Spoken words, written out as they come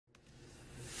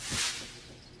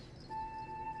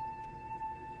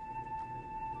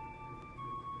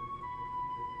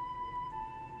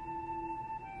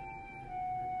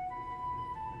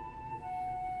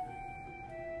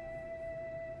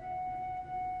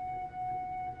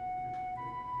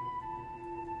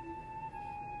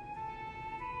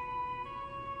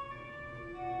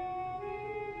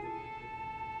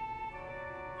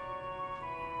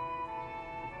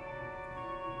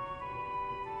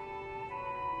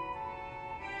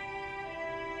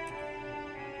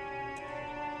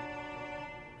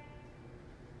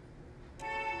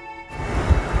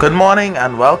Good morning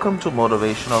and welcome to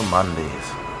Motivational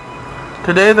Mondays.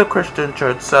 Today the Christian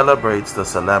Church celebrates the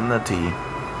solemnity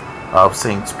of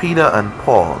Saints Peter and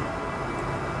Paul,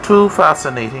 two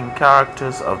fascinating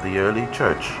characters of the early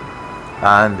church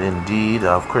and indeed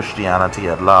of Christianity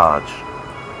at large.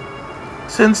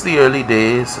 Since the early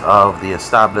days of the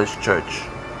established church,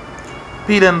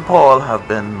 Peter and Paul have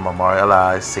been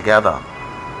memorialized together.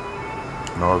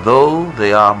 And although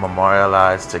they are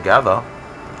memorialized together,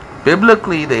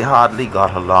 biblically, they hardly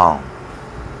got along,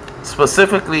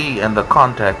 specifically in the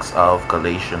context of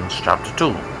Galatians chapter 2.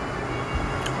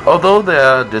 Although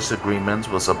their disagreements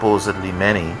were supposedly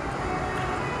many,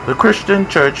 the Christian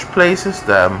church places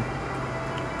them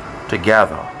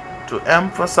together to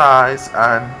emphasize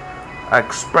and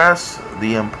express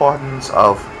the importance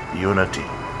of unity.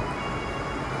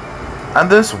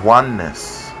 And this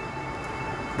oneness,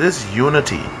 this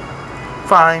unity,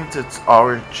 finds its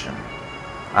origin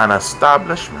and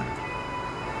establishment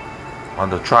on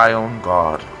the triune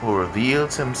God who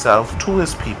reveals himself to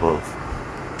his people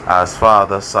as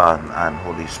Father, Son, and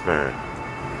Holy Spirit.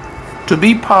 To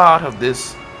be part of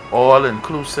this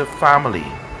all-inclusive family,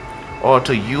 or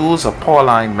to use a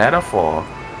Pauline metaphor,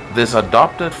 this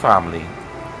adopted family,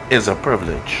 is a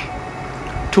privilege.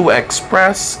 To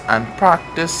express and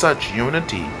practice such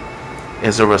unity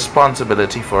is a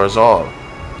responsibility for us all.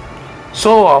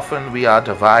 So often we are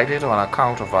divided on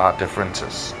account of our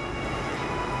differences.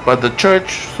 But the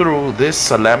church, through this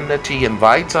solemnity,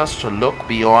 invites us to look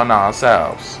beyond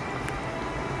ourselves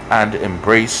and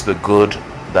embrace the good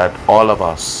that all of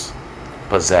us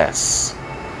possess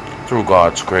through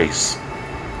God's grace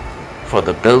for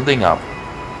the building up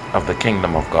of the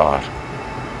kingdom of God.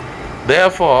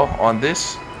 Therefore, on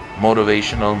this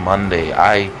Motivational Monday,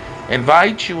 I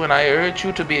invite you and I urge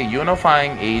you to be a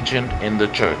unifying agent in the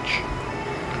church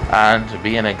and to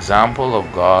be an example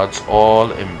of God's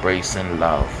all-embracing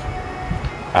love,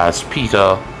 as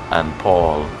Peter and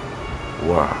Paul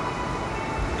were.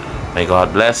 May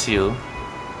God bless you,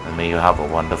 and may you have a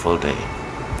wonderful day.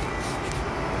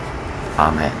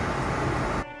 Amen.